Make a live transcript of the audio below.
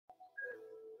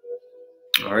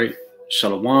All right.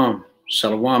 Shalom.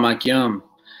 Shalom Akim.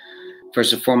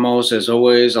 First and foremost, as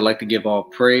always, I'd like to give all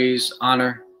praise,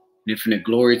 honor, and infinite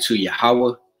glory to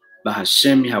Yahweh,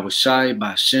 Bahashem, Yahweh Shai,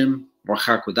 Bahashem,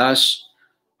 Ruach HaKodesh.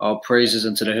 All praises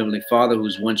unto the Heavenly Father,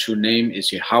 whose one true name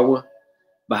is Yahweh.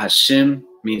 Bahashem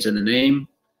means in the name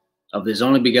of his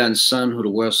only begotten Son, who the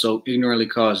world so ignorantly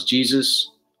calls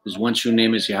Jesus, whose one true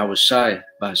name is Yahweh Shai.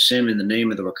 Bahashem in the name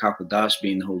of the Ruach HaKodesh,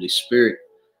 being the Holy Spirit.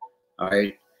 All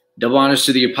right. Double honors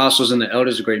to the apostles and the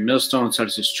elders, the great millstone, who taught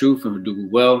us his truth and who do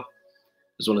well,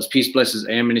 as well as peace, blessings,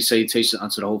 and many salutations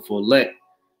unto the hopeful elect.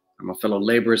 And my fellow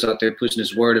laborers out there pushing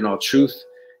his word in all truth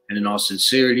and in all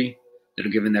sincerity, that are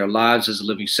giving their lives as a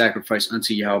living sacrifice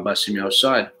unto Yahweh Bashim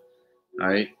Yahushai. All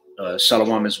right.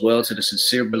 Shalom as well to the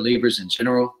sincere believers in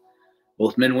general,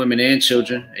 both men, women, and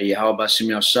children. Yahweh Bashim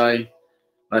Yahushai.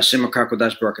 Bashim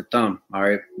HaKodesh Barakatam. All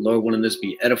right. Lord, willing this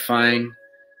be edifying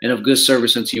and of good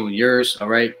service unto you and yours. All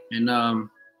right. And,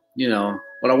 you know,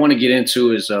 what I want to get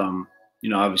into is, you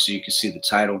know, obviously you can see the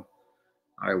title.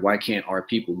 All right. Why can't our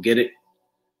people get it?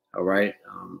 All right.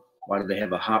 Why do they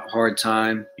have a hard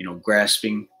time, you know,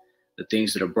 grasping the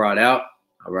things that are brought out?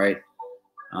 All right.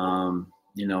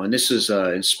 You know, and this is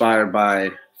inspired by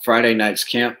Friday night's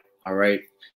camp. All right.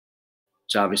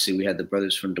 Which obviously we had the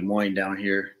brothers from Des Moines down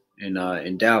here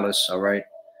in Dallas. All right.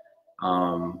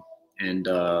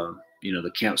 You know,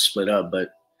 the camp split up, but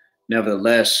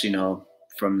nevertheless, you know,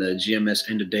 from the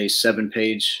GMS End of Day 7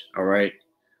 page, all right,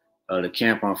 the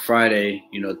camp on Friday,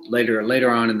 you know, later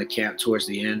on in the camp towards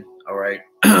the end, all right,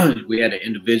 we had an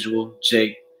individual,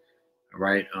 Jake, all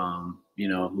right, you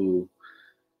know, who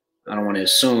I don't want to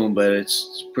assume, but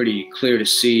it's pretty clear to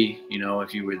see, you know,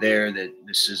 if you were there, that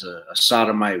this is a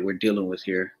sodomite we're dealing with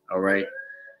here, all right,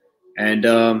 and,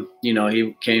 you know,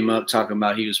 he came up talking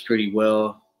about he was pretty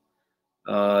well,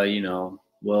 you know,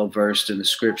 well versed in the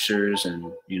scriptures,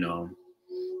 and you know,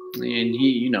 and he,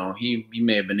 you know, he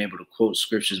may have been able to quote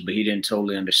scriptures, but he didn't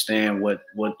totally understand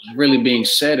what's really being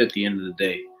said at the end of the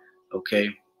day. Okay,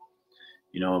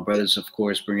 you know, brothers, of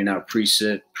course, bringing out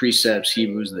precepts,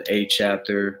 Hebrews the 8th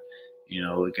chapter. You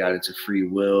know, it got into free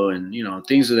will and you know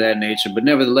things of that nature. But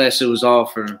nevertheless, it was all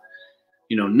for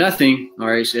you know nothing. All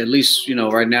right, so at least you know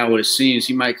right now what it seems,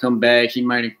 he might come back, he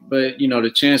might, but you know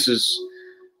the chances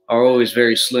are always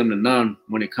very slim to none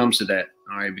when it comes to that,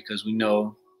 all right, because we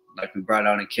know, like we brought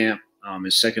out in camp, in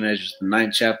 2nd Ezra, the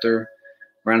 9th chapter,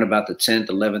 around about the 10th,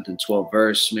 11th, and 12th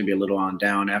verse, maybe a little on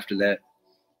down after that,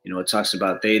 you know, it talks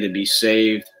about they that be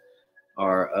saved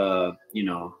are, you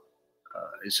know,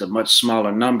 it's a much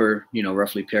smaller number, you know,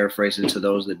 roughly paraphrasing, to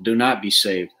those that do not be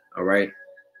saved, all right,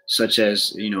 such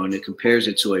as, you know, and it compares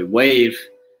it to a wave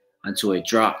unto a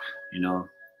drop, you know,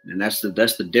 and that's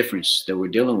the difference that we're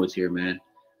dealing with here, man.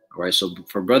 All right, so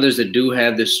for brothers that do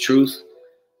have this truth,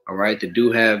 all right, that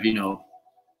do have, you know,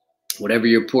 whatever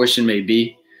your portion may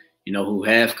be, you know, who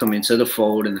have come into the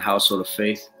fold in the household of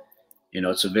faith, you know,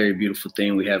 it's a very beautiful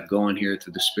thing we have going here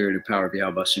through the spirit and power of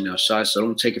Yahweh Shem Shai. So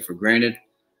don't take it for granted.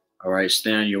 All right,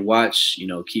 stay on your watch, you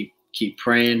know, keep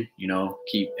praying, you know,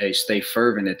 stay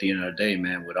fervent at the end of the day,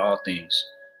 man, with all things.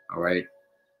 All right.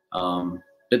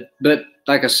 But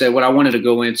like I said, what I wanted to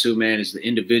go into, man, is the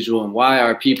individual and why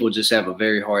our people just have a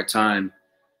very hard time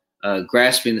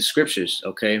grasping the scriptures,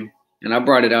 okay? And I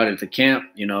brought it out at the camp,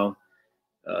 you know.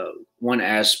 One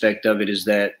aspect of it is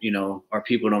that, you know, our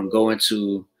people don't go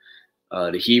into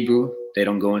the Hebrew. They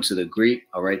don't go into the Greek,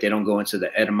 all right? They don't go into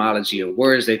the etymology of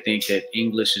words. They think that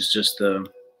English is just,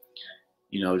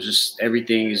 you know, just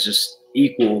everything is just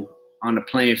equal on the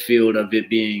playing field of it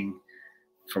being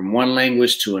from one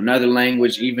language to another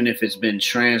language, even if it's been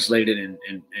translated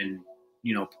and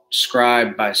you know,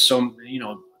 scribed by some, you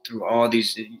know, through all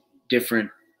these different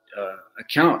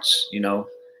accounts, you know,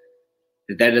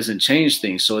 that doesn't change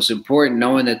things. So it's important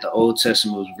knowing that the Old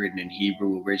Testament was written in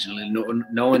Hebrew originally,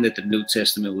 knowing that the New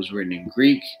Testament was written in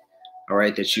Greek, all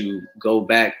right, that you go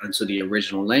back into the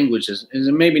original languages and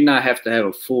maybe not have to have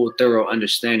a full, thorough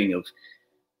understanding of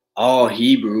all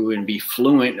Hebrew and be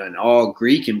fluent and all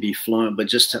Greek and be fluent, but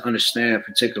just to understand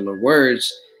particular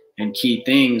words and key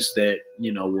things that,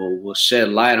 you know, will shed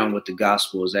light on what the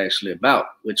gospel is actually about,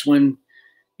 which when,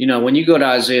 you know, when you go to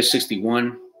Isaiah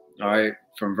 61, all right,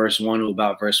 from verse 1 to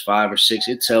about verse 5 or 6,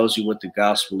 it tells you what the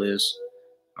gospel is,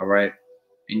 all right,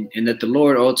 and that the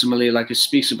Lord ultimately, like it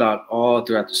speaks about all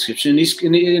throughout the scripture, and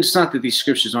it's not that these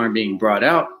scriptures aren't being brought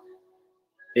out.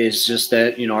 It's just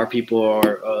that, you know, our people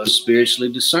are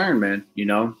spiritually discerned, man. You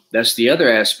know, that's the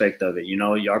other aspect of it. You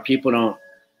know, our people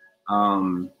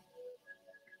don't,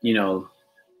 you know,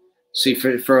 see,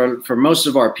 for most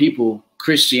of our people,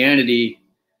 Christianity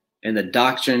and the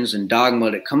doctrines and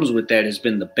dogma that comes with that has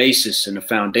been the basis and the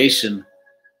foundation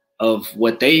of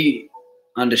what they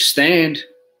understand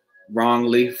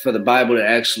wrongly for the Bible to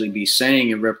actually be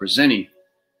saying and representing,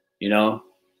 you know.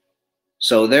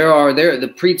 So there the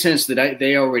pretense that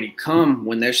they already come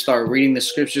when they start reading the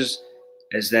scriptures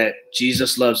is that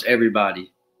Jesus loves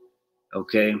everybody.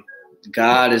 Okay,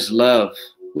 God is love,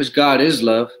 which God is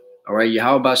love. All right,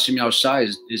 Yahweh Bashim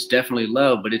Yahushai is definitely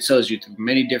love, but it tells you through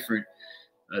many different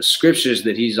scriptures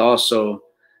that he's also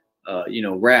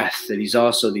wrath, that he's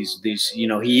also these,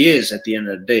 he is at the end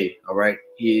of the day. All right.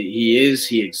 He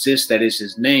exists. That is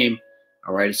his name.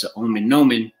 All right. It's an omen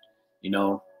nomen,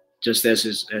 just as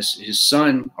his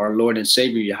son, our Lord and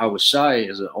Savior, Yahweh Shai,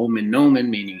 is an omen nomen,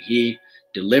 meaning he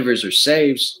delivers or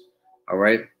saves. All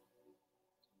right.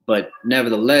 But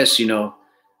nevertheless,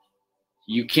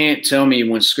 you can't tell me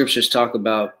when scriptures talk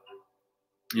about,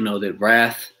 that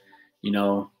wrath,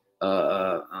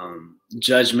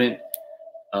 judgment,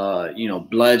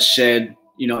 bloodshed,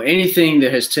 anything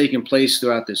that has taken place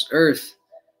throughout this earth,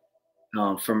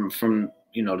 from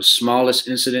the smallest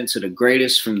incident to the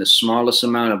greatest, from the smallest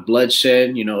amount of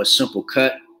bloodshed, a simple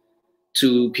cut,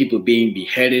 to people being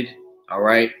beheaded. All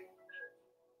right.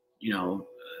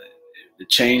 The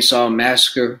chainsaw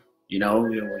massacre,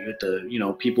 with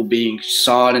the, people being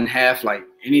sawed in half, like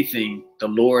anything. The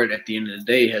Lord at the end of the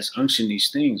day has unctioned these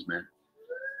things, man.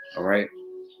 All right.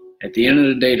 At the end of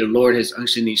the day, the Lord has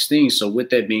unctioned these things. So with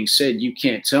that being said, you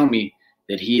can't tell me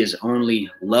that he is only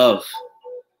love.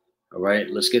 All right.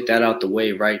 Let's get that out the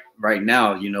way right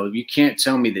now. You can't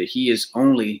tell me that he is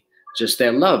only just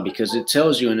that love, because it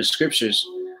tells you in the scriptures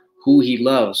who he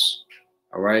loves.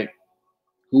 All right.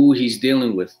 Who he's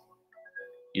dealing with.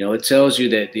 It tells you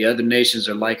that the other nations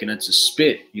are likened unto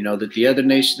spit, that the other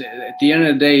nation, at the end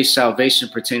of the day, salvation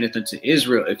pertaineth unto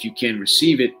Israel if you can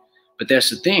receive it. But that's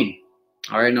the thing.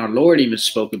 All right. And our Lord even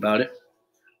spoke about it.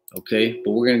 Okay.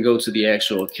 But we're going to go to the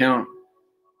actual account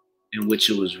in which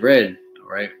it was read. All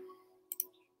right.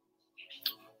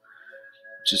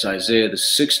 Which is Isaiah, the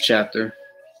 6th chapter.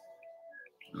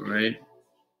 All right.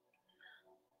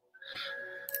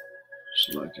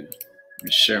 Just like it. Let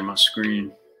me share my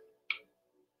screen.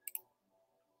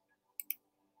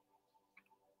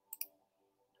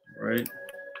 All right.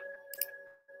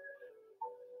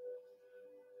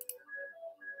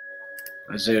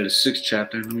 Isaiah, the 6th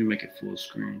chapter. Let me make it full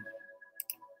screen.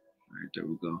 All right, there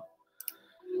we go.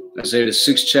 Isaiah, the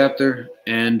 6th chapter,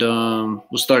 and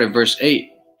we'll start at verse 8.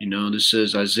 This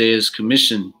says Isaiah's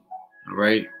commission. All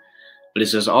right. But it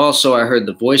says, also I heard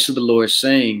the voice of the Lord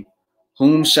saying,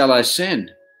 whom shall I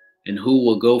send? And who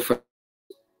will go for?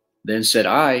 Then said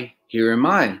I, here am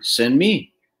I, send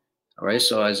me. All right.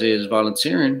 So Isaiah is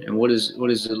volunteering. And what does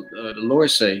the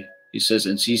Lord say? He says,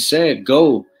 and he said,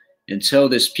 go and tell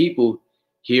this people,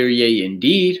 hear ye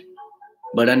indeed,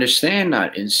 but understand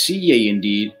not, and see ye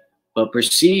indeed, but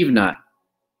perceive not.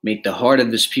 Make the heart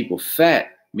of this people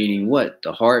fat, meaning what?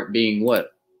 The heart being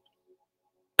what?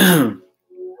 All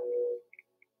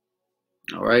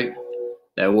right.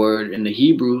 That word in the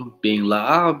Hebrew being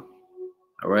la'ab.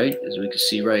 All right. As we can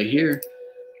see right here,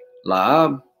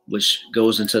 la'ab, which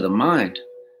goes into the mind.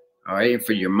 All right. And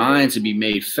for your mind to be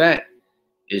made fat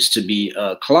is to be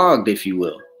clogged, if you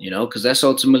will, because that's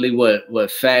ultimately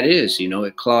what fat is.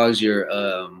 It clogs your,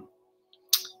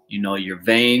 your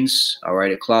veins. All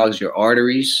right. It clogs your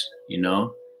arteries,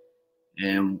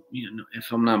 and,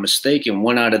 if I'm not mistaken,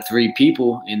 1 out of 3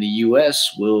 people in the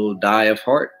U.S. will die of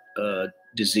heart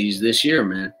disease this year,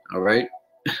 man. All right.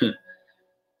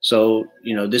 So,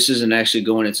 this isn't actually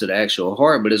going into the actual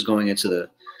heart, but it's going into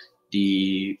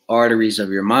the arteries of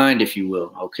your mind, if you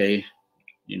will. Okay.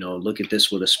 Look at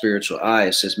this with a spiritual eye.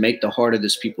 It says, make the heart of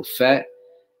this people fat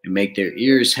and make their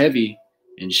ears heavy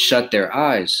and shut their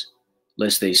eyes,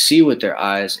 lest they see with their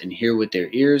eyes and hear with their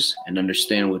ears and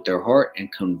understand with their heart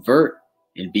and convert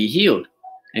and be healed.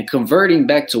 And converting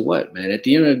back to what, man? At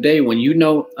the end of the day, when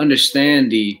understand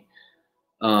the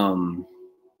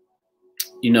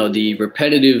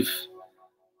repetitive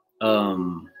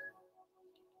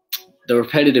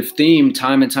theme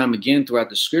time and time again throughout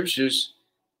the scriptures,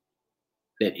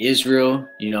 that Israel,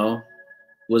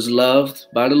 was loved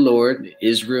by the Lord, that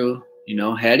Israel,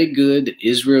 had it good, that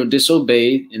Israel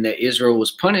disobeyed, and that Israel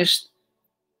was punished.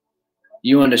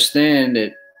 You understand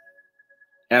that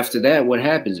after that, what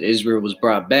happens? Israel was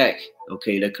brought back.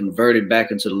 Okay, they converted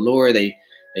back into the Lord. They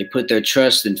put their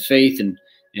trust and faith and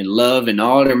love and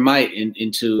all their might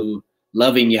into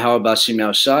loving Yahweh Bashim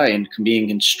Yahushai and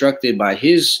being instructed by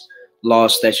his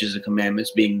laws, statutes, and commandments,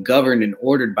 being governed and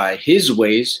ordered by his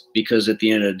ways, because at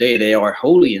the end of the day, they are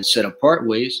holy and set apart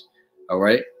ways. All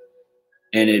right.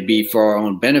 And it'd be for our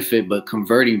own benefit, but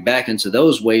converting back into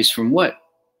those ways from what?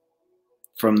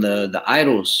 the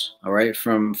idols, all right,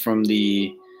 from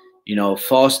the, you know,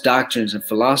 false doctrines and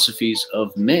philosophies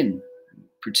of men,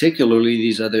 particularly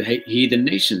these other heathen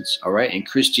nations, all right, and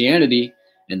Christianity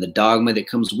and the dogma that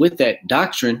comes with that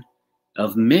doctrine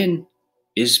of men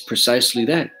is precisely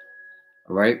that,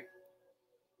 all right.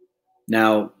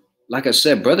 Now, like I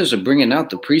said, brothers are bringing out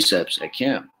the precepts at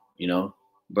camp, you know,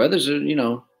 brothers are, you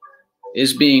know,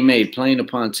 it's being made plain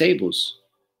upon tables.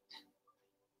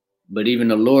 But even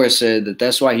the Lord said that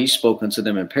that's why he spoke unto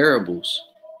them in parables,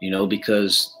 you know,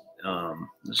 because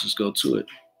let's just go to it,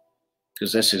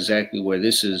 because that's exactly where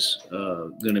this is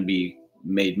going to be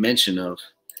made mention of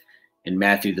in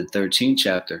Matthew, the 13th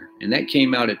chapter. And that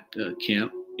came out at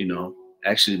camp, you know,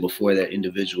 actually before that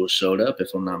individual showed up,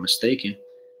 if I'm not mistaken.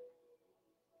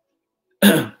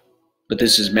 But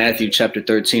this is Matthew chapter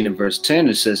 13 and verse 10.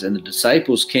 It says, and the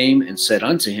disciples came and said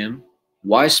unto him,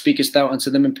 why speakest thou unto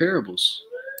them in parables?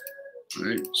 All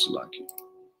right, Salaki.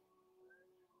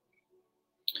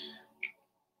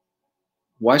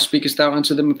 Why speakest thou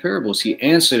unto them in parables? He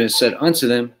answered and said unto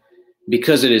them,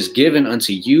 because it is given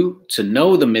unto you to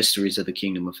know the mysteries of the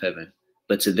kingdom of heaven,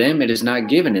 but to them it is not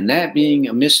given. And that being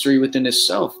a mystery within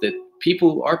itself that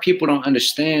our people don't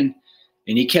understand.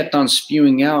 And he kept on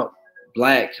spewing out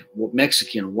black,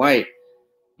 Mexican, white,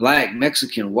 black,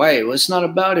 Mexican, white. Well, it's not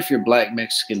about if you're black,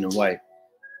 Mexican, and white.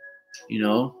 You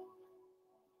know,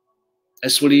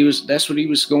 that's what he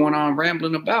was going on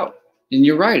rambling about. And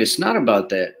you're right, it's not about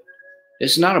that.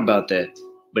 It's not about that.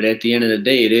 But at the end of the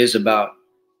day, it is about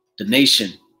the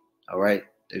nation. All right.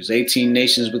 There's 18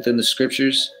 nations within the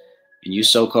scriptures, and you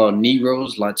so-called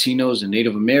Negroes, Latinos, and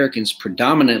Native Americans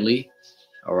predominantly,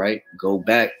 all right, go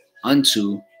back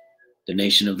unto the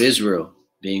nation of Israel,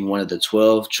 being one of the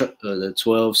 12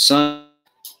 sons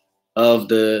of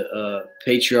the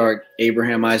patriarch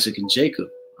Abraham, Isaac, and Jacob.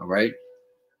 All right.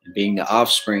 And being the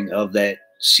offspring of that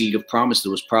seed of promise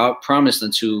that was promised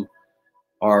unto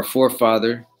our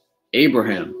forefather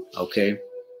Abraham. Okay,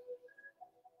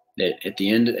 that at the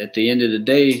end of the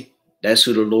day, that's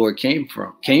who the Lord came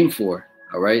for.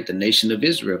 All right, the nation of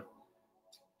Israel.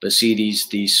 But see,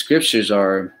 these scriptures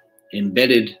are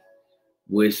embedded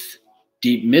with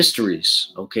deep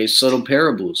mysteries. Okay, subtle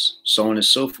parables, so on and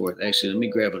so forth. Actually, let me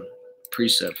grab a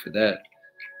precept for that,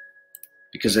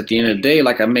 because at the end of the day,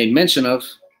 like I made mention of,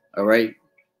 all right,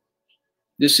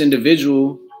 this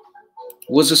individual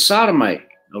was a sodomite,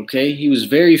 okay? He was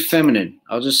very feminine.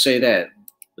 I'll just say that.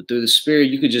 But through the spirit,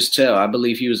 you could just tell. I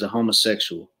believe he was a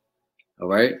homosexual, all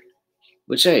right?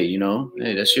 Which, hey, you know,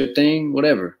 hey, that's your thing,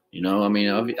 whatever. You know, I mean,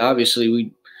 obviously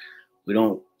we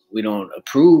don't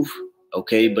approve,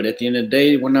 okay? But at the end of the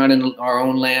day, we're not in our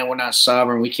own land. We're not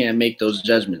sovereign. We can't make those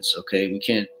judgments, okay? We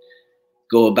can't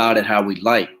go about it how we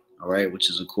like. All right, which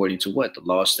is according to what? The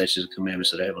law, statutes, and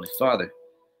commandments of the Heavenly Father.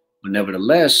 But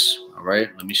nevertheless, all right,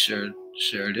 let me share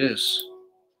this.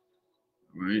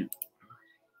 All right.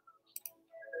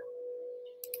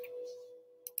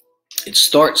 It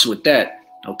starts with that,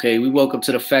 okay? We woke up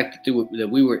to the fact that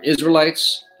we were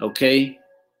Israelites, okay?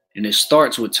 And it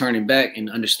starts with turning back and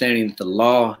understanding that the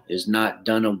law is not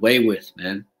done away with,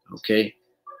 man, okay?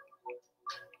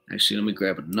 Actually, let me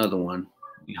grab another one.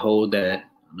 Let me hold that.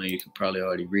 I know you can probably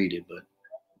already read it, but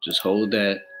just hold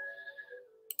that.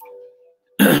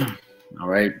 All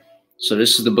right. So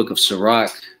this is the book of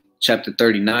Sirach, chapter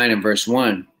 39 and verse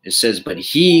 1. It says, but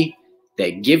he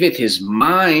that giveth his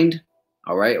mind,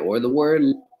 all right, or the word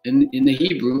in the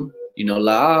Hebrew, you know,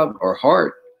 la'ab, or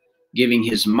heart, giving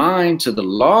his mind to the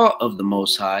law of the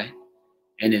Most High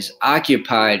and is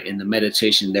occupied in the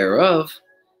meditation thereof,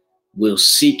 will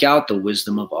seek out the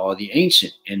wisdom of all the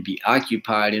ancient and be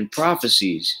occupied in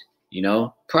prophecies. You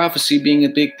know, prophecy being a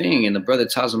big thing. And the brother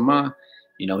Tazama,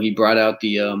 you know, he brought out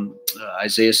the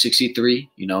Isaiah 63,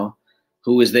 you know,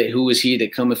 who is he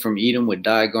that cometh from Edom with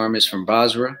dyed garments from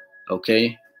Basra?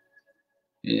 Okay.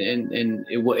 And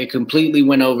it completely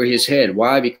went over his head.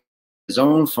 Why? Because his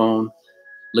own phone,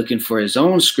 looking for his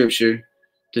own scripture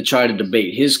to try to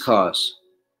debate his cause.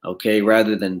 Okay.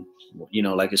 Rather than, you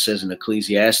know, like it says in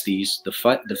Ecclesiastes, the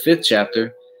 5th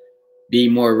chapter, be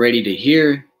more ready to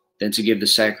hear than to give the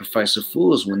sacrifice of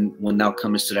fools when thou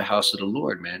comest to the house of the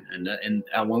Lord, man. And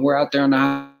when we're out there on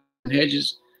the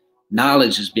hedges,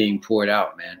 knowledge is being poured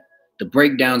out, man. The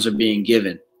breakdowns are being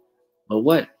given. But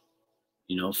what?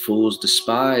 You know, fools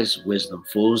despise wisdom.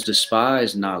 Fools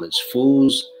despise knowledge.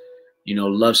 Fools, you know,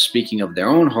 love speaking of their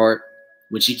own heart,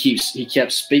 which he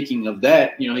kept speaking of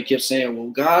that. You know, he kept saying, well,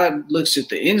 God looks at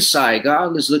the inside.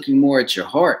 God is looking more at your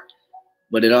heart.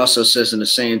 But it also says in the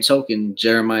same token,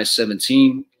 Jeremiah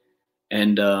 17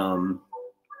 and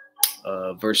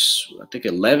verse, I think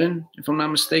 11, if I'm not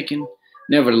mistaken,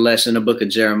 Nevertheless, in the book of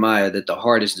Jeremiah, that the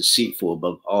heart is deceitful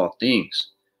above all things.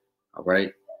 All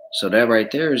right. So that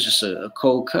right there is just a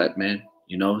cold cut, man.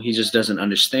 You know, he just doesn't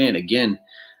understand. Again,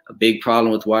 a big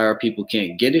problem with why our people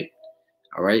can't get it,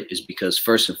 all right, is because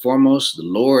first and foremost, the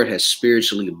Lord has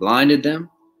spiritually blinded them.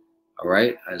 All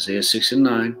right. Isaiah 6 and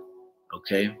 9.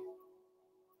 Okay.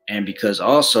 And because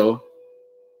also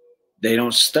they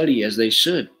don't study as they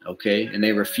should. Okay. And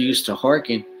they refuse to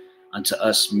hearken unto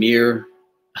us mere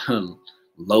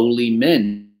lowly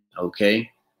men. Okay.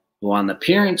 Who on the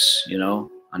appearance, you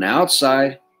know, on the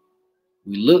outside,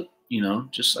 we look, you know,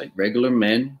 just like regular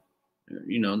men.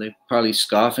 You know, they probably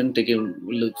scoffing, thinking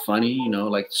we look funny, you know,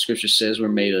 like the scripture says, we're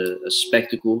made a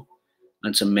spectacle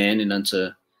unto men and unto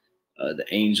the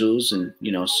angels and,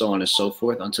 you know, so on and so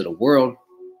forth, unto the world.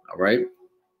 All right.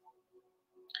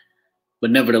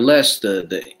 But nevertheless,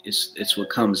 it's what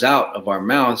comes out of our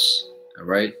mouths, all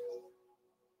right,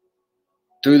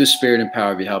 through the spirit and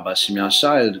power of Yahweh Shem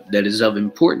Yahshai that is of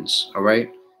importance, all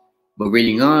right. But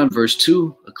reading on, verse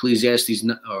 2,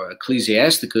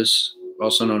 Ecclesiasticus,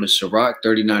 also known as Sirach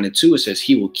 39 and 2, it says,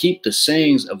 he will keep the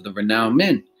sayings of the renowned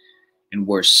men, and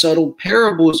where subtle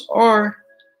parables are,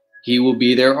 he will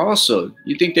be there also.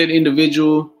 You think that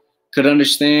individual could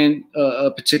understand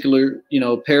a particular, you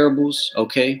know, parables,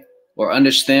 okay? Or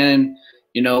understand,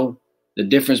 you know, the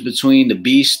difference between the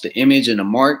beast, the image, and the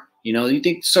mark? You know, you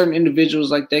think certain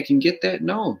individuals like that can get that?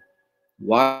 No.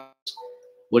 Why?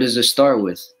 What does it start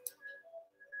with?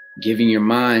 Giving your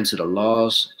mind to the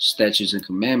laws, statutes, and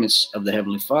commandments of the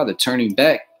Heavenly Father, turning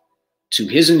back to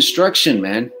his instruction,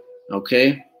 man.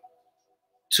 Okay.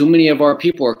 Too many of our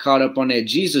people are caught up on that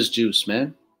Jesus juice,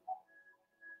 man.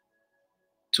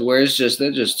 To where it's just,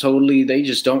 they're just totally, they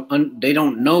just they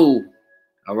don't know.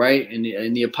 All right.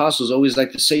 And the apostles always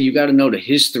like to say, you got to know the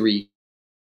history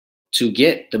to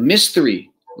get the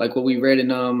mystery. Like what we read in,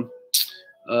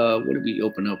 what did we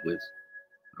open up with?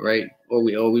 All right. Or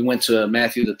we went to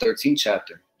Matthew, the 13th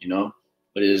chapter, you know,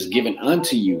 but it is given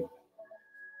unto you.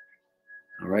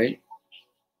 All right.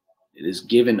 It is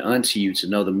given unto you to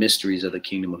know the mysteries of the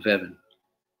kingdom of heaven.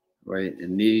 Right.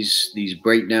 And these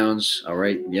breakdowns, all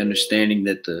right, the understanding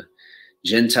that the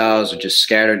Gentiles are just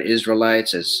scattered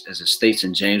Israelites, as it states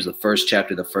in James, the first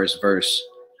chapter, the first verse.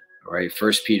 All right.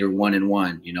 1 Peter 1 and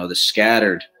 1, you know, the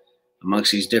scattered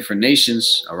amongst these different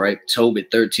nations. All right. Tobit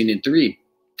 13 and 3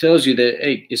 tells you that,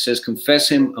 hey, it says, confess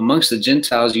him amongst the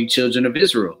Gentiles, you children of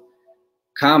Israel,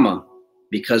 comma,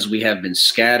 because we have been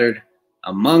scattered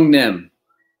among them.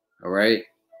 All right.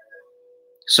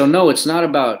 So no, it's not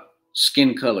about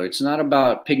skin color. It's not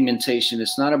about pigmentation.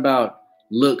 It's not about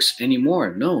looks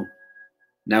anymore. No.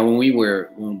 Now,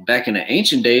 when back in the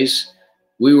ancient days,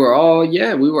 we were all, you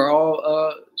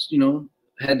know,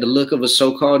 had the look of a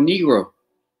so-called Negro.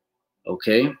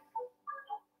 Okay.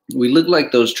 We look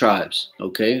like those tribes.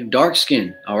 Okay. Dark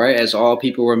skin. All right. As all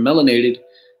people were melanated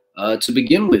to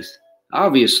begin with,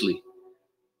 obviously.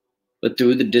 But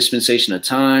through the dispensation of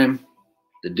time,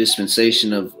 the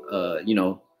dispensation of, you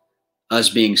know, us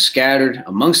being scattered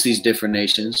amongst these different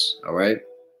nations, all right,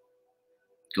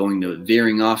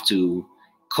 veering off to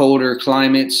colder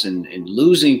climates and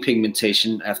losing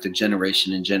pigmentation after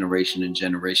generation and generation and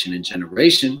generation and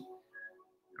generation,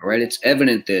 all right, it's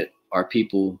evident that our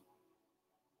people,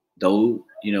 though,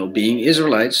 you know, being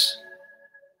Israelites,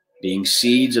 being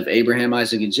seeds of Abraham,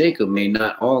 Isaac, and Jacob, may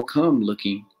not all come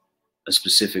looking a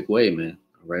specific way, man,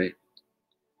 all right?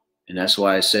 And that's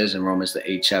why it says in Romans, the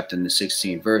 8th chapter and the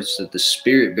 16th verse, that the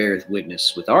Spirit beareth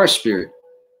witness with our spirit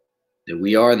that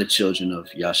we are the children of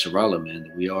Yasharallah, man,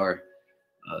 that we are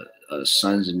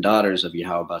sons and daughters of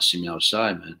Yahweh Shem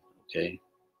Yahushai, man, okay?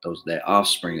 That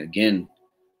offspring, again,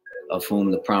 of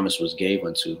whom the promise was gave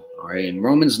unto, all right? And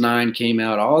Romans 9 came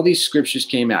out, all these scriptures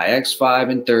came out, Acts 5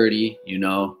 and 30, you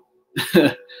know,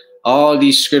 all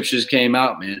these scriptures came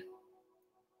out, man.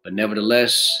 But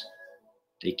nevertheless,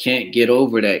 they can't get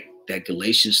over that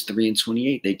Galatians 3 and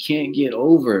 28. They can't get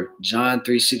over John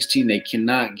 3:16. They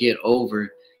cannot get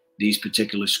over these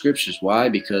particular scriptures. Why?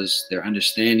 Because their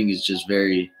understanding is just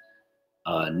very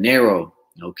narrow.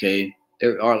 Okay,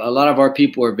 there are a lot of our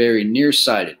people are very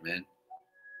nearsighted, man.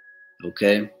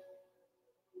 Okay,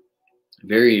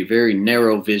 very, very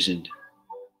narrow visioned.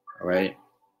 All right,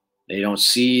 they don't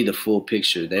see the full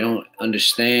picture. They don't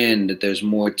understand that there's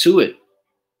more to it.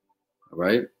 All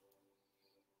right.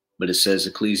 But it says,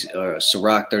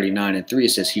 Sirach 39 and 3, it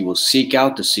says, he will seek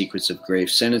out the secrets of grave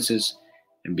sentences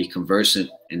and be conversant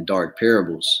in dark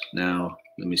parables. Now,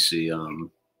 let me see,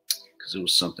 because it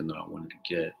was something that I wanted to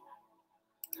get.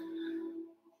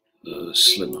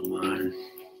 Slipped my mind.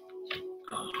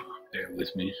 Bear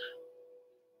with me.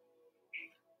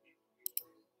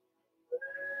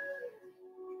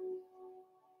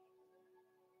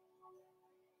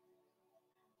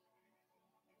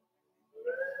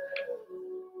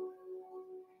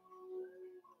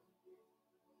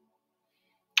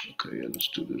 Okay, yeah, let's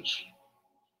do this.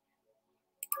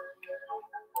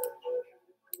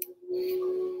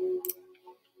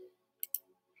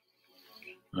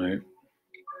 All right.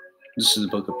 This is the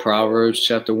book of Proverbs,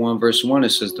 chapter 1, verse 1. It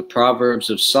says, the Proverbs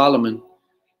of Solomon,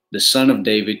 the son of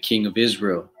David, king of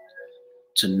Israel,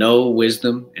 to know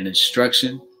wisdom and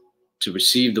instruction, to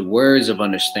receive the words of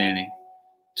understanding,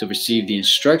 to receive the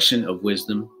instruction of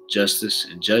wisdom, justice,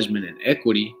 and judgment and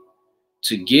equity,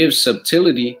 to give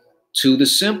subtlety to the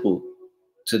simple,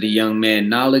 to the young man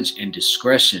knowledge and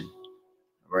discretion.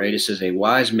 Right? It says, a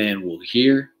wise man will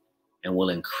hear and will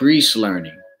increase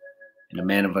learning, and a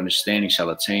man of understanding shall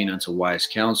attain unto wise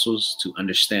counsels, to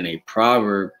understand a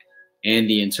proverb and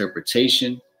the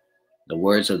interpretation, the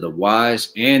words of the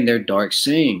wise and their dark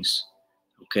sayings.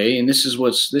 Okay, and this is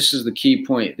the key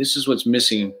point. This is what's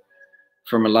missing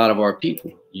from a lot of our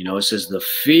people. You know, it says the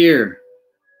fear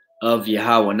of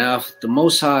Yahweh. Now, if the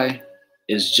Most High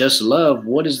is just love,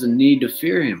 what is the need to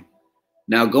fear him?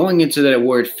 Now, going into that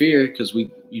word fear, because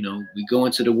we go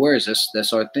into the words,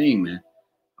 that's our thing, man.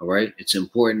 All right, it's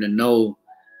important to know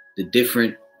the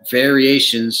different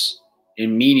variations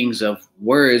and meanings of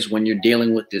words when you're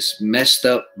dealing with this messed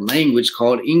up language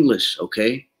called English.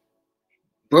 Okay,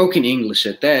 broken English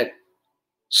at that,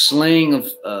 slang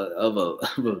of a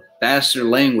bastard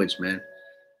language, man.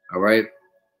 All right.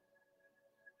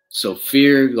 So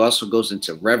fear also goes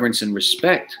into reverence and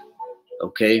respect.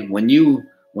 Okay, when you,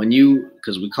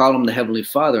 because we call him the Heavenly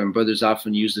Father, and brothers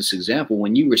often use this example,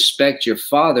 when you respect your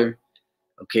father,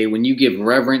 okay, when you give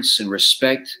reverence and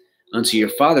respect unto your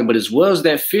father, but as well as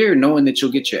that fear, knowing that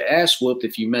you'll get your ass whooped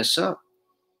if you mess up.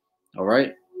 All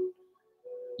right,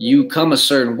 you come a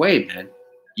certain way, man.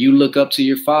 You look up to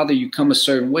your father, you come a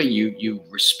certain way. You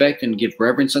respect and give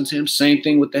reverence unto him. Same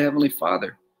thing with the Heavenly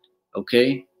Father.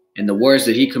 Okay, and the words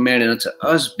that he commanded unto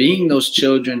us, being those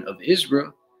children of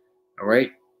Israel. All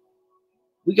right,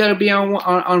 we got to be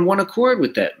on one accord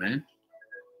with that, man.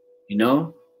 You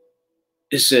know,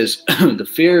 it says the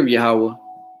fear of Yahweh,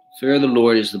 fear of the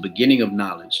Lord is the beginning of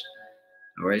knowledge.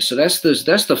 All right, so that's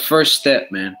the first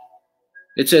step, man.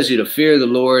 It tells you to fear the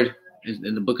Lord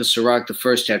in the book of Sirach, the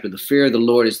first chapter. The fear of the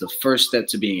Lord is the first step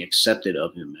to being accepted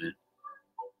of him, man.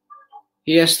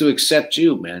 He has to accept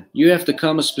you, man. You have to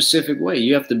come a specific way.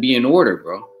 You have to be in order,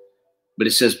 bro. But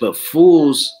it says, but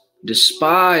fools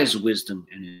despise wisdom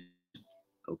and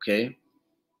okay,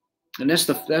 and that's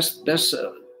the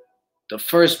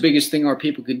first biggest thing our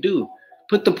people could do.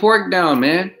 Put the pork down,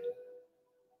 man.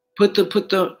 Put the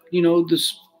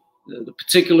the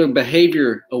particular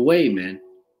behavior away, man.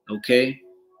 Okay,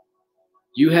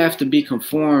 you have to be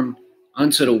conformed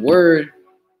unto the word,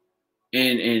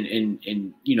 and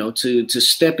to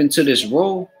step into this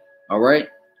role. All right,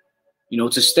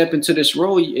 to step into this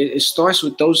role, it starts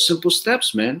with those simple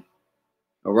steps, man.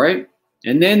 All right,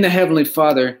 and then the Heavenly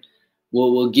Father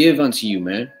will give unto you,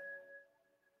 man.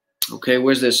 Okay,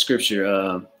 where's that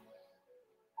scripture?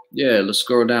 Yeah, let's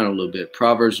scroll down a little bit.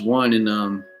 Proverbs 1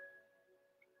 and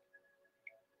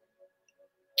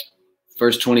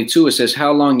verse 22, it says,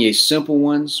 how long, ye simple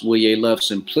ones, will ye love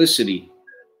simplicity?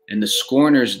 And the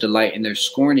scorners delight in their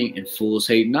scorning, and fools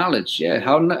hate knowledge. Yeah,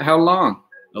 how long?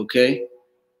 Okay.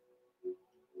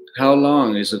 How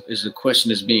long is a question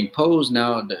that's being posed.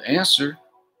 Now the answer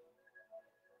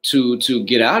to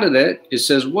get out of that, it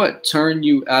says what? Turn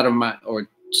you out of my, or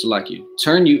Salaki,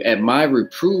 turn you at my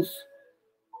reproof.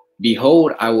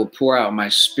 Behold, I will pour out my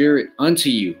spirit unto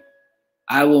you.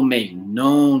 I will make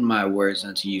known my words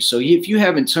unto you. So if you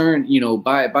haven't turned,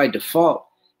 by default,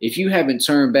 if you haven't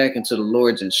turned back into the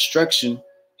Lord's instruction,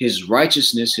 his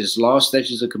righteousness, his law,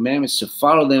 statutes, and commandments, to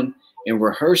follow them and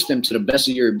rehearse them to the best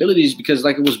of your abilities, because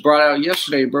like it was brought out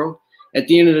yesterday, bro, at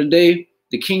the end of the day,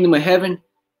 the kingdom of heaven,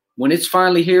 when it's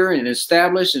finally here and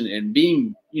established and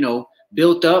being,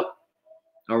 built up,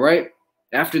 all right,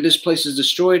 after this place is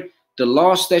destroyed, the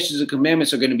law, statutes, and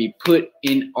commandments are going to be put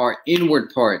in our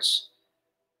inward parts.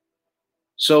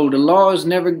 So the law is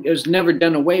never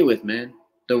done away with, man.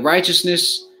 The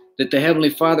righteousness that the Heavenly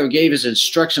Father gave his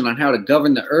instruction on how to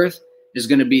govern the earth is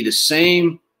going to be the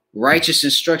same righteous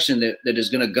instruction that is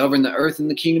going to govern the earth in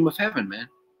the kingdom of heaven, man.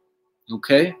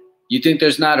 Okay? You think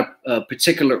there's not a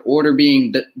particular order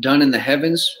being done in the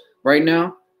heavens right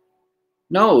now?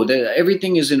 No,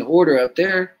 everything is in order up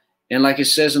there. And like it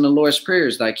says in the Lord's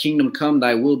prayers, thy kingdom come,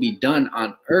 thy will be done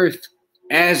on earth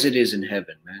as it is in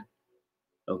heaven, man.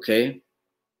 Okay?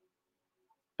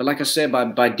 But like I said,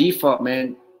 by default,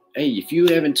 man, hey, if you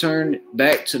haven't turned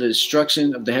back to the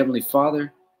instruction of the Heavenly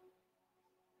Father,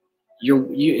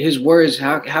 his words,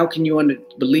 how can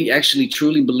you actually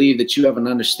truly believe that you have an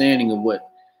understanding of what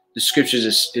the scriptures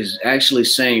is actually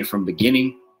saying from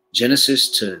beginning Genesis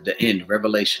to the end,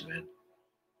 Revelation, man.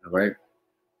 All right.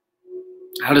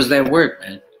 How does that work,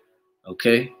 man?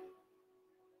 Okay.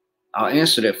 I'll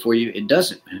answer that for you. It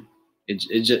doesn't, man.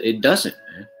 It doesn't,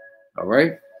 man. All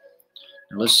right.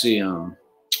 And let's see.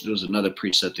 There was another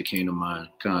precept that came to mind.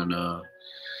 I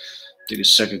think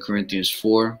it's 2 Corinthians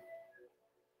 4.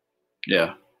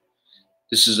 Yeah.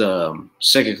 This is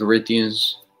 2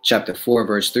 Corinthians chapter 4,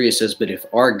 verse 3. It says, but if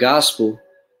our gospel,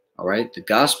 all right, the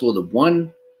gospel, the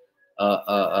one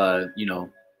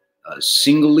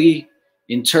singly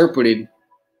interpreted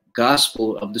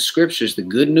gospel of the scriptures, the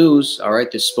good news, all right,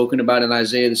 that's spoken about in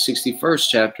Isaiah the 61st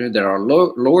chapter that our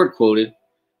Lord quoted,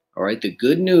 all right, the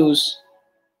good news,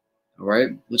 all right,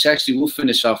 which actually we'll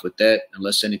finish off with that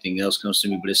unless anything else comes to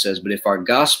me, but it says, but if our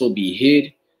gospel be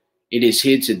hid, it is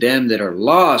hid to them that are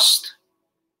lost,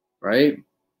 right?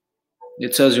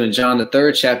 It tells you in John the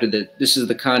 3rd chapter that this is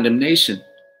the condemnation.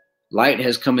 Light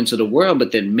has come into the world,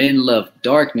 but that men love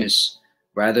darkness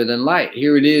rather than light.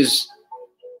 Here it is,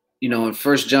 in 1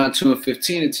 John 2 and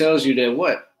 15, it tells you that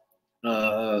what?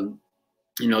 To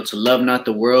love not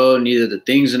the world, neither the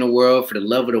things in the world, for the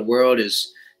love of the world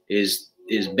is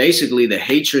basically the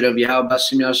hatred of Yahweh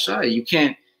B'Shem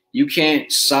Yahshua. You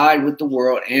can't side with the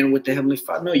world and with the Heavenly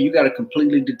Father. No, you got to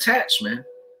completely detach, man.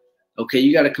 Okay,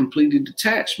 you got to completely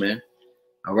detach, man.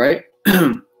 All right.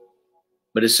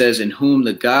 But it says, in whom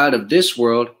the God of this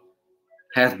world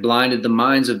hath blinded the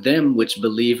minds of them which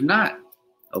believe not.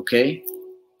 Okay.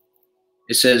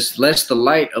 It says, lest the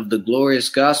light of the glorious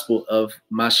gospel of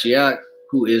Mashiach,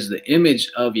 who is the image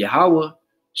of Yahweh,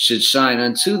 should shine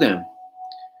unto them.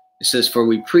 It says, for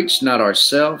we preach not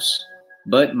ourselves,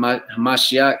 but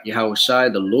Mashiach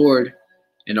Yahushai the Lord,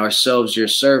 and ourselves your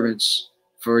servants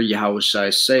for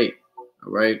Yahushui's sake.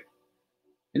 All right.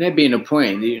 And that being the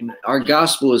point, our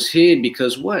gospel is hid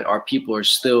because what? Our people are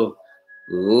still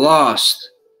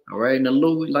lost. All right. And the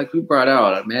Lord, like we brought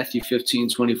out Matthew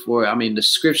 15:24. I mean, the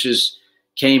scriptures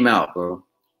came out, bro.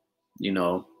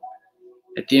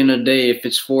 At the end of the day, if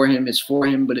it's for him, it's for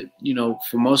him. But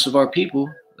for most of our people,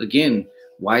 again,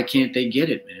 why can't they get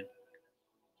it, man?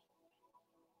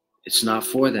 It's not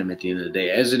for them at the end of the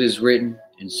day. As it is written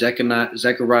in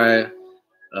Zechariah,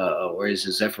 or is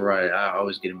it Zephaniah? I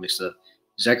always get it mixed up.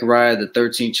 Zechariah, the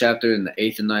 13th chapter, in the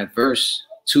 8th and 9th verse,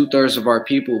 2/3 of our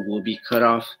people will be cut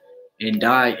off and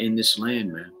die in this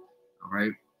land, man. All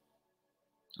right.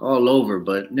 All over.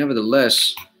 But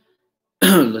nevertheless,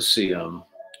 let's see. I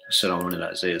said I wanted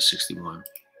Isaiah 61.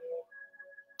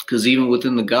 Because even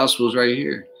within the Gospels right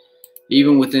here,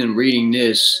 even within reading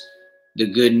this, the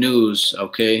good news,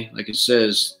 okay, like it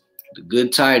says, the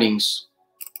good tidings,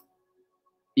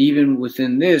 even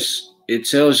within this, it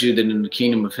tells you that in the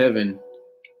kingdom of heaven,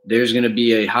 there's going to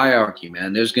be a hierarchy,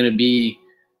 man. There's going to be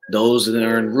those that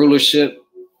are in rulership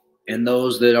and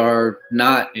those that are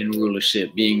not in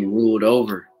rulership, being ruled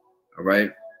over, all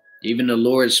right? Even the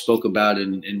Lord spoke about it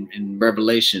in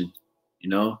Revelation,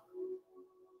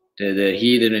 that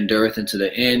he that endureth unto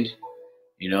the end,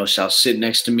 shall sit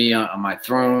next to me on my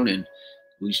throne, and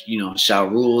we, shall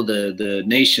rule the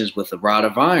nations with a rod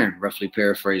of iron, roughly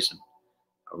paraphrasing,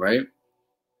 all right?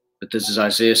 But this is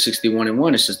Isaiah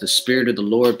 61:1. It says, the Spirit of the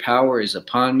Lord power is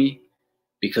upon me,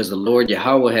 because the Lord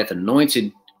Yahweh hath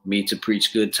anointed me to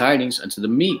preach good tidings unto the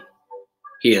meek.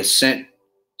 He has sent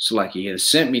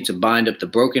me to bind up the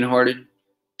brokenhearted,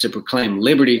 to proclaim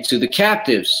liberty to the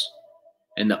captives,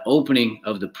 and the opening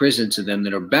of the prison to them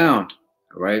that are bound.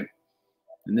 All right.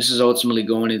 And this is ultimately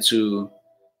going into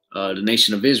the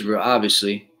nation of Israel,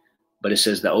 obviously. But it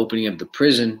says the opening of the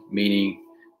prison, meaning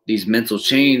these mental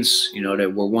chains,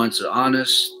 that were once on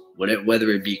us, whether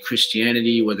it be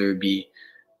Christianity, whether it be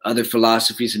other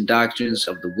philosophies and doctrines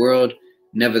of the world,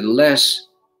 nevertheless,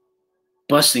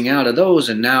 busting out of those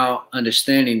and now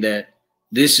understanding that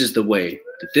this is the way,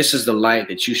 that this is the light,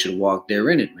 that you should walk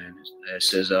therein it, man. It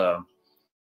says to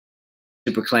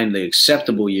proclaim the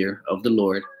acceptable year of the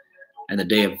Lord and the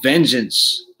day of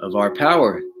vengeance of our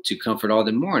power, to comfort all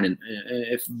that mourn. And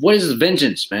if what is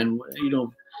vengeance, man?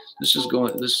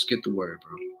 Let's get the word,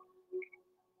 bro.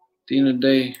 At the end of the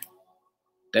day,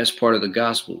 that's part of the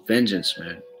gospel. Vengeance,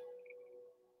 man.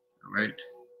 All right.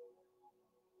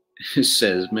 It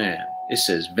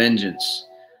says vengeance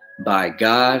by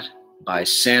God, by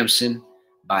Samson,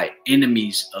 by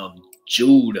enemies of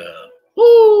Judah.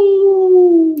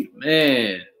 Woo,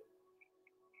 man.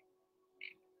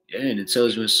 Yeah, and it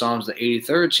tells you in Psalms, the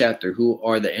 83rd chapter, who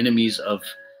are the enemies of,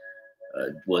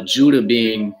 Judah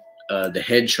being the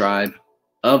head tribe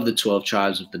of the 12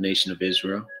 tribes of the nation of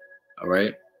Israel. All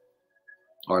right.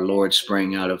 Our Lord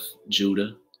sprang out of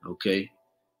Judah. Okay.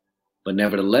 But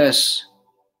nevertheless,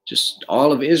 just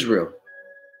all of Israel.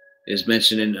 Is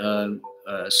mentioned in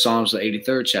Psalms, the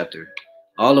 83rd chapter.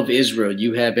 All of Israel,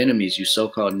 you have enemies, you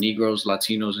so-called Negroes,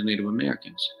 Latinos, and Native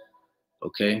Americans.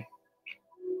 Okay?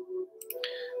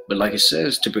 But like it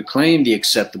says, to proclaim the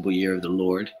acceptable year of the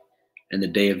Lord and the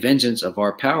day of vengeance of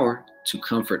our power, to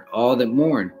comfort all that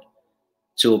mourn,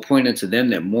 to appoint unto them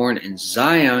that mourn in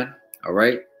Zion, all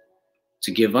right,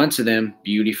 to give unto them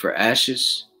beauty for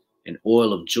ashes and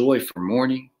oil of joy for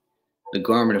mourning, the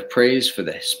garment of praise for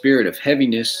the spirit of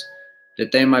heaviness,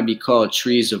 that they might be called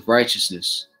trees of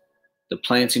righteousness, the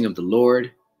planting of the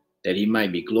Lord, that he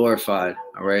might be glorified.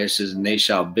 All right, it says, and they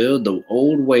shall build the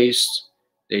old waste,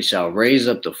 they shall raise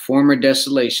up the former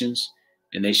desolations,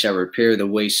 and they shall repair the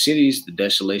waste cities, the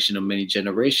desolation of many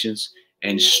generations,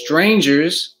 and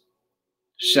strangers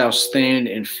shall stand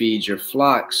and feed your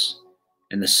flocks,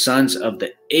 and the sons of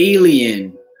the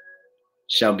alien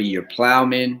shall be your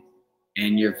plowmen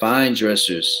and your vine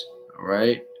dressers. All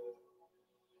right.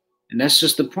 And that's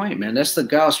just the point, man. That's the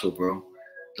gospel, bro.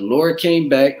 The Lord came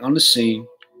back on the scene.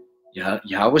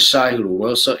 Yahweh Shai, who the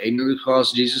world so ignorantly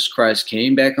calls Jesus Christ,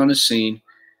 came back on the scene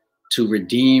to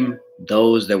redeem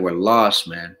those that were lost,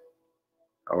 man.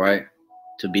 All right.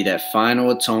 To be that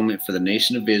final atonement for the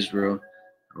nation of Israel.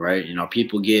 All right. You know,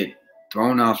 people get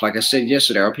thrown off. Like I said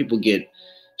yesterday, our people get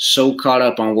so caught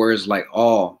up on words like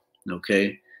all,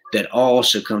 okay, that all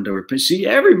should come to repent. See,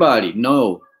 everybody,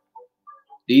 no.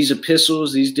 These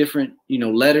epistles, these different, you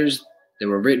know, letters that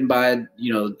were written by,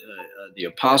 you know, the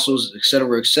apostles, et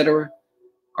cetera,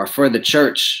 are for the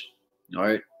church, all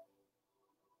right,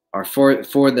 are for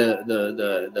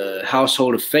the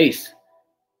household of faith,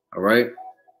 all right,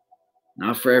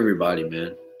 not for everybody,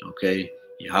 man. Okay,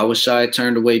 Yahweh Shai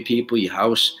turned away people.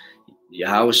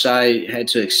 Yahweh Shai had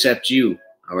to accept you,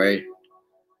 all right,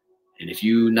 and if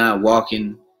you not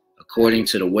walking according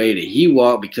to the way that he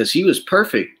walked, because he was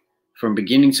perfect from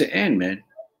beginning to end, man.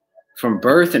 From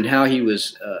birth and how he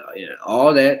was,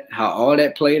 all that, how all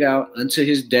that played out unto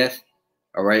his death.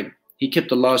 All right. He kept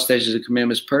the law, statutes, and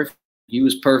commandments perfect. He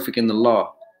was perfect in the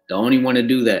law. The only one to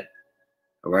do that.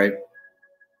 All right.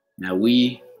 Now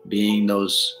we, being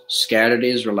those scattered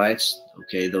Israelites,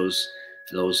 okay, those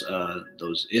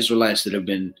Israelites that have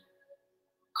been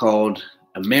called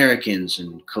Americans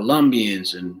and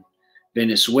Colombians and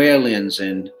Venezuelans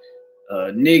and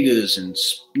niggas and,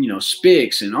 you know,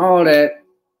 spics and all that.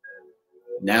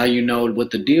 Now you know what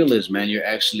the deal is, man. You're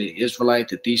actually an Israelite,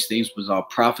 that these things was all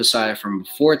prophesied from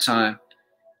before time.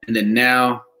 And then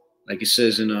now, like it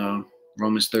says in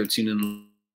Romans 13 and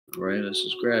right, let's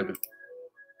just grab it.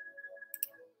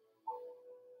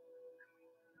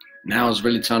 Now it's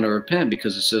really time to repent,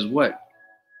 because it says what?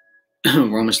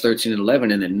 Romans 13 and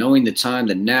 11, and then knowing the time,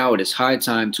 that now it is high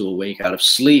time to awake out of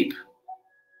sleep.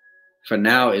 For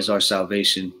now is our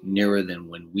salvation nearer than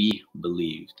when we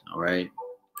believed. All right.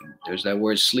 There's that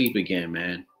word sleep again,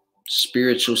 man.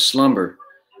 Spiritual slumber.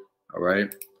 All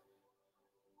right.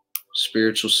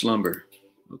 Spiritual slumber.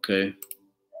 Okay.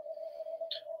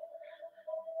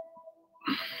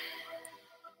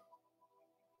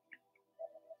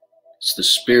 It's the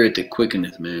spirit that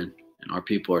quickeneth, man. And our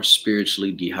people are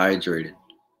spiritually dehydrated.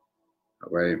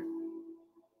 All right.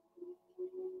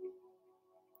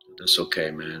 That's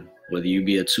okay, man. Whether you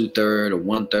be a 2/3 or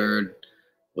 1/3,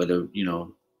 whether, you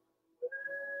know,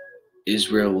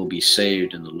 Israel will be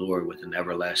saved in the Lord with an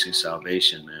everlasting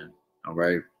salvation, man. All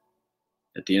right.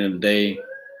 At the end of the day,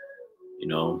 you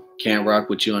know, can't rock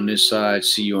with you on this side,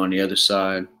 see you on the other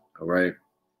side. All right.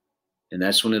 And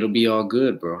that's when it'll be all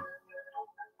good, bro.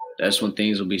 That's when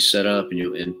things will be set up,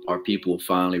 and our people will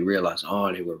finally realize,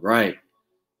 oh, they were right.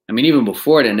 I mean, even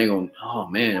before then, they're going, oh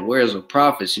man, where's the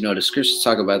prophets? You know, the scriptures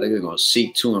talk about they're going to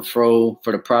seek to and fro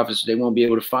for the prophets. They won't be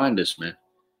able to find us, man.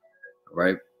 All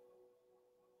right.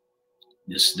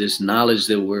 This knowledge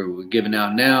that we're giving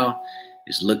out now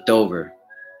is looked over.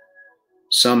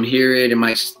 Some hear it and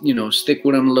might, you know, stick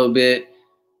with them a little bit,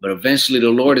 but eventually the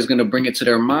Lord is going to bring it to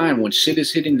their mind. When shit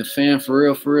is hitting the fan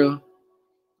for real,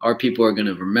 our people are going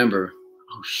to remember,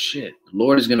 oh shit, the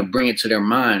Lord is going to bring it to their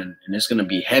mind, and it's going to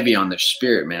be heavy on their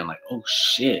spirit, man. Like, oh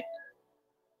shit,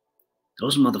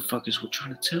 those motherfuckers were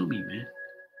trying to tell me, man.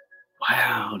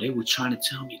 Wow, they were trying to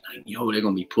tell me, like, yo, they're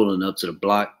going to be pulling up to the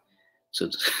block. So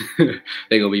they're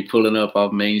going to be pulling up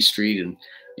off Main Street, and,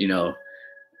 you know,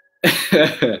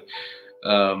 man,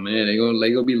 they're going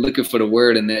to be looking for the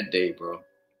word in that day, bro.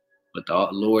 But the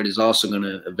Lord is also going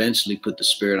to eventually put the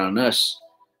spirit on us.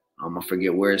 I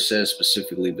forget where it says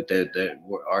specifically, but that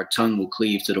our tongue will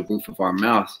cleave to the roof of our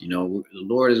mouth. You know, the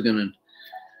Lord is going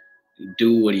to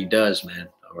do what he does, man.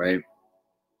 All right.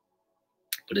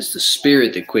 But it's the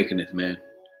spirit that quickeneth, man.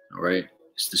 All right.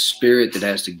 It's the spirit that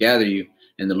has to gather you.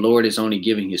 And the Lord is only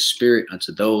giving his spirit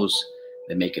unto those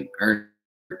that make an earn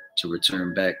to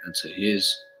return back unto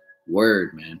his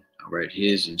word, man. All right,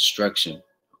 his instruction.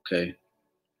 Okay.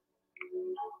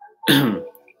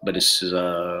 But this is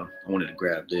I wanted to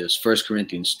grab this. 1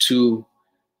 Corinthians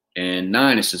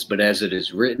 2:9. It says, but as it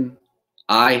is written,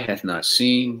 eye hath not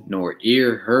seen, nor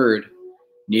ear heard,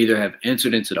 neither have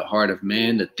entered into the heart of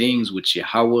man the things which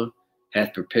Yahweh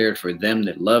hath prepared for them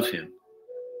that love him.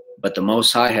 But the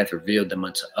Most High hath revealed them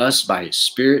unto us by his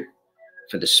Spirit.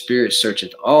 For the Spirit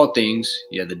searcheth all things,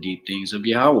 yea, the deep things of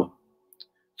Yahweh.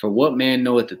 For what man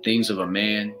knoweth the things of a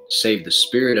man, save the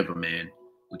spirit of a man,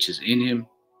 which is in him?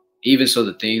 Even so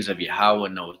the things of Yahweh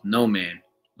knoweth no man,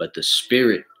 but the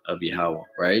Spirit of Yahweh,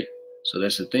 right? So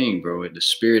that's the thing, bro. The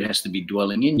Spirit has to be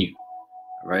dwelling in you,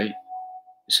 right?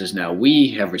 It says, now we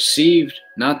have received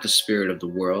not the spirit of the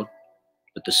world,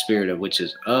 but the Spirit of which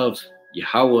is of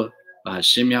Yahweh, by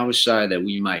Hashem Yahushai, that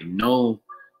we might know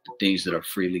the things that are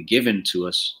freely given to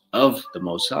us of the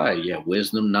Most High. Yeah,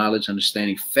 wisdom, knowledge,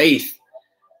 understanding, faith.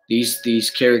 These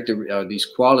these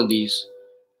qualities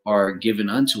are given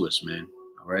unto us, man.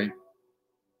 All right.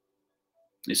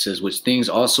 It says, which things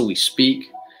also we speak,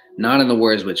 not in the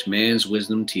words which man's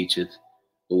wisdom teacheth,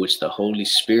 but which the Holy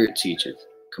Spirit teacheth,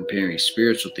 comparing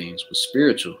spiritual things with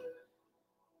spiritual.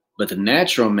 But the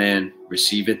natural man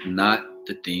receiveth not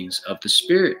the things of the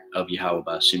Spirit of Yahweh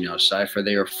by Hashem Yahushai, for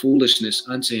they are foolishness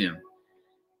unto him.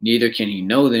 Neither can he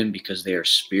know them, because they are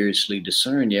spiritually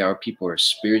discerned. Yeah, our people are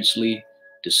spiritually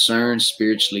discerned,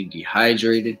 spiritually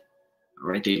dehydrated. All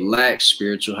right, they lack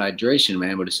spiritual hydration,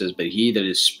 man. But it says, but he that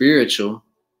is spiritual,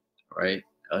 right,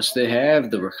 us that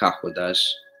have the Ruach HaKodesh,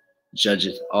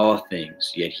 judgeth all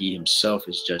things, yet he himself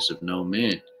is judged of no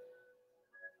man.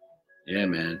 Yeah,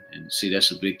 man. And see, that's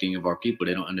the big thing of our people.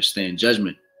 They don't understand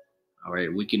judgment. All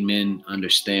right, wicked men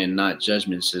understand not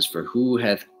judgment. It says, for who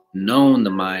hath known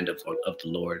the mind of the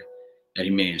Lord, that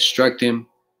he may instruct him?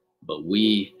 But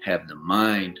we have the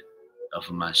mind of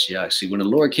a Mashiach. See, when the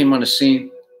Lord came on the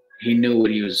scene, he knew what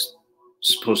he was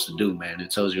supposed to do, man. It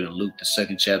tells you in Luke, the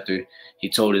 2nd chapter, he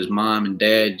told his mom and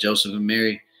dad, Joseph and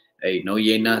Mary, hey, know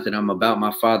ye not that I'm about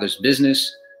my Father's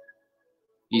business?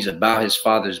 He's about his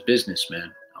Father's business,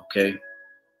 man. Okay.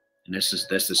 And that's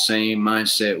the same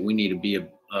mindset we need to be,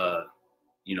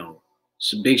 you know,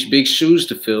 some big shoes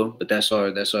to fill, but that's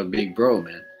our big bro,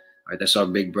 man. All right, that's our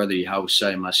big brother,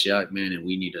 Yahushua Mashiach, man, and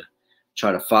we need to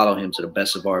try to follow him to the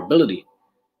best of our ability.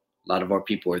 A lot of our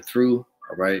people are through,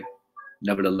 all right.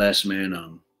 Nevertheless,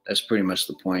 man, that's pretty much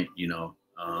the point, you know.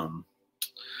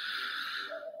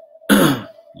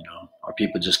 You know, our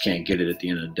people just can't get it at the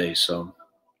end of the day. So,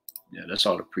 yeah, that's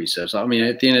all the precepts. I mean,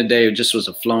 at the end of the day, it just was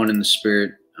a flowing in the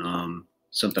spirit.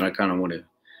 Something I kind of want to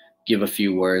give a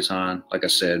few words on. Like I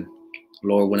said,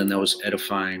 Lord willing, that was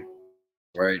edifying,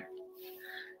 right?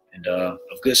 And of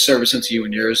good service unto you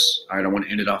and yours. All right, I want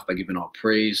to end it off by giving all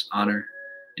praise, honor,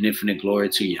 and infinite glory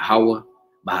to Yahweh,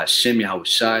 by Hashem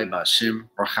Yahushai, by Hashem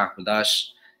Ruach HaKodesh.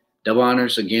 Double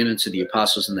honors again unto the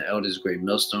apostles and the elders, great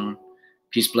millstone.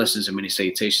 Peace, blessings, and many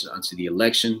salutations unto the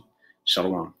election.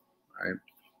 Shalom. All right.